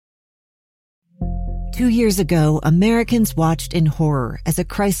2 years ago, Americans watched in horror as a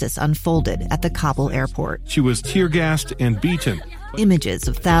crisis unfolded at the Kabul airport. She was tear-gassed and beaten. Images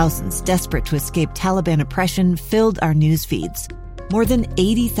of thousands desperate to escape Taliban oppression filled our news feeds. More than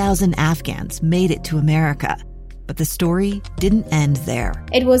 80,000 Afghans made it to America. But the story didn't end there.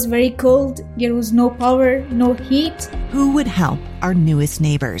 It was very cold. There was no power, no heat. Who would help our newest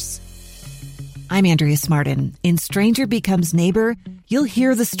neighbors? I'm Andrea Smartin. In Stranger Becomes Neighbor, you'll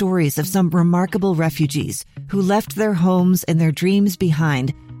hear the stories of some remarkable refugees who left their homes and their dreams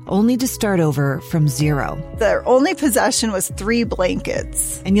behind, only to start over from zero. Their only possession was 3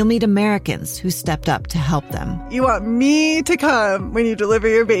 blankets. And you'll meet Americans who stepped up to help them. You want me to come when you deliver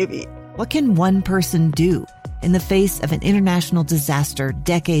your baby. What can one person do in the face of an international disaster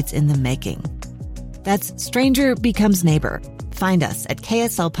decades in the making? That's Stranger Becomes Neighbor. Find us at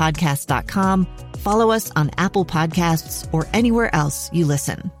kslpodcast.com. Follow us on Apple Podcasts or anywhere else you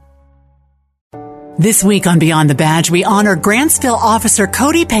listen. This week on Beyond the Badge, we honor Grantsville officer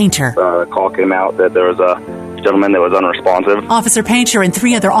Cody Painter. A call came out that there was a gentleman that was unresponsive. Officer Painter and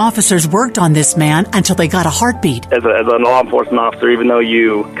 3 other officers worked on this man until they got a heartbeat. As an law enforcement officer, even though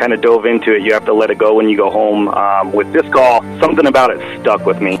you kind of dove into it, you have to let it go when you go home. With this call, something about it stuck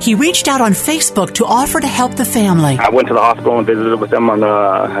with me. He reached out on Facebook to offer to help the family. I went to the hospital and visited with them on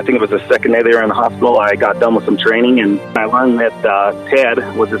I think it was the second day they were in the hospital. I got done with some training, and I learned that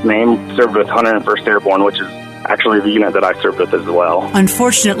Ted was his name, served with 101st Airborne, which is actually the unit that I served with as well.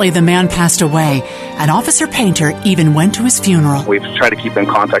 Unfortunately, the man passed away, and Officer Painter even went to his funeral. We've tried to keep in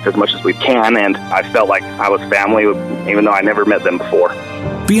contact as much as we can, and I felt like I was family, even though I never met them before.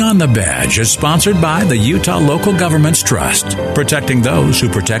 Beyond the Badge is sponsored by the Utah Local Governments Trust, protecting those who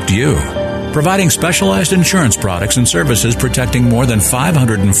protect you. Providing specialized insurance products and services protecting more than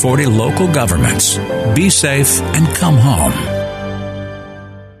 540 local governments. Be safe and come home.